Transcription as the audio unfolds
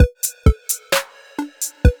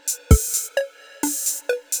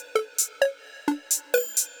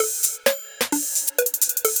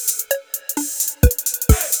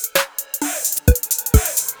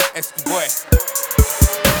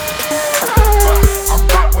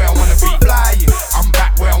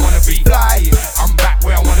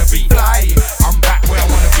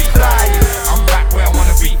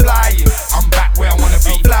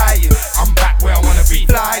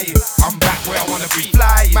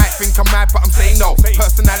might think I'm mad, but I'm saying no.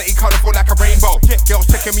 Personality colourful like a rainbow. Girls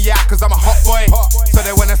checking me out cause I'm a hot boy, so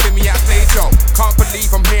they wanna see me out stage show. Can't believe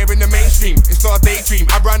I'm here in the mainstream. It's not a daydream,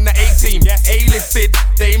 I run the A-team. A-listed,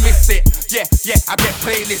 they missed it. Yeah, I get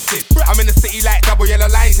playlisted. I'm in the city like double yellow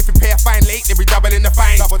lines. If you pay a fine late, they be doubling the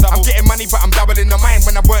fine. I'm getting money, but I'm doubling the mine.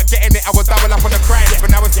 When I weren't getting it, I was double up on the crime. But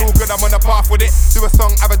now it's all good, I'm on the path with it. Do a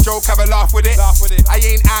song, have a joke, have a laugh with it. I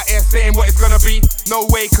ain't out here saying what it's gonna be. No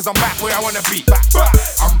way, cause I'm back where I wanna be.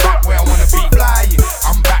 I'm back where I wanna be. Flying.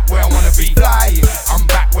 I'm back where I wanna be. Flying. I'm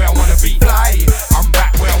back where I wanna be. Flying. I'm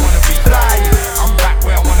back where I wanna be. Flying. I'm back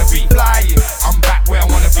where I wanna be. Flying. I'm back where I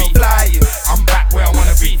wanna be. Flying. I'm back where I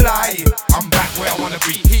wanna be. Flying. I'm back where I wanna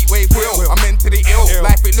be. Heatwave will, I'm mentally ill.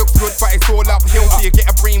 Life it looks good, but it's all uphill. So you get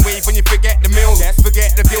a brainwave when you forget the meals.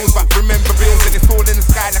 Forget the bills, but remember bills. And it's all in the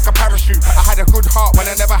sky like a parachute. I had a good heart when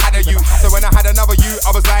I never had a you. So when I had another you,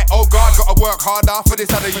 I was like, oh God, gotta work harder for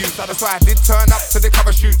this other you. That's why I did turn up to the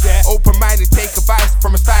cover shoot. Open-minded, take advice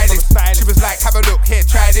from a stylist. She was like, have a look, here,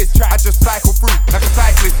 try this. I just cycle through like a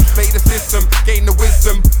cyclist. Play the system, gain the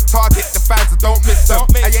wisdom. Target the fans and don't miss them.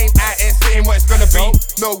 I ain't out here saying what it's gonna be.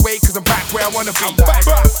 No way, cause I'm back where I wanna be.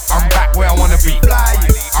 I'm back where I wanna be.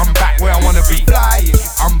 Flying. I'm back where I wanna be. Flying.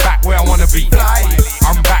 I'm back where I wanna be. Flying.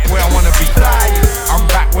 I'm back where I wanna be. Flying. I'm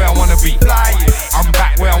back where I wanna be. Flying. I'm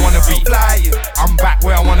back where I wanna be. Flying. I'm back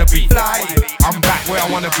where I wanna be. Flying. I'm back where I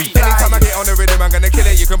wanna be. Anytime I get on the rhythm, I'm gonna kill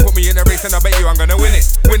it. You can put me in a race and I bet you I'm gonna win it.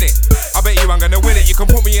 Win it. I bet you I'm gonna win it. You can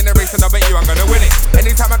put me in a race and I bet you I'm gonna win it.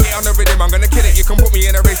 Anytime I get on the rhythm, I'm gonna kill it. You can put me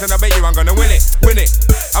in a race and I bet you I'm gonna win it. Win it.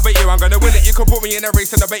 I bet you I'm gonna win it. You can put me in a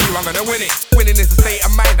race and I bet you I'm gonna win it. Winning is a state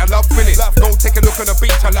of mind. I love winning. Go take a look on the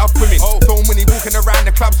beach. I love swimming. So many walking around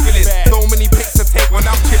the clubs feeling. So many pics to take when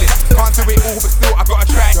I'm chilling. Can't do it all, but still I gotta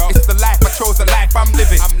try. It's the life, I chose the life I'm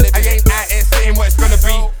living. I ain't out here saying what it's gonna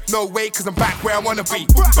be. No way, cause I'm back where I wanna be.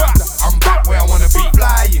 I'm back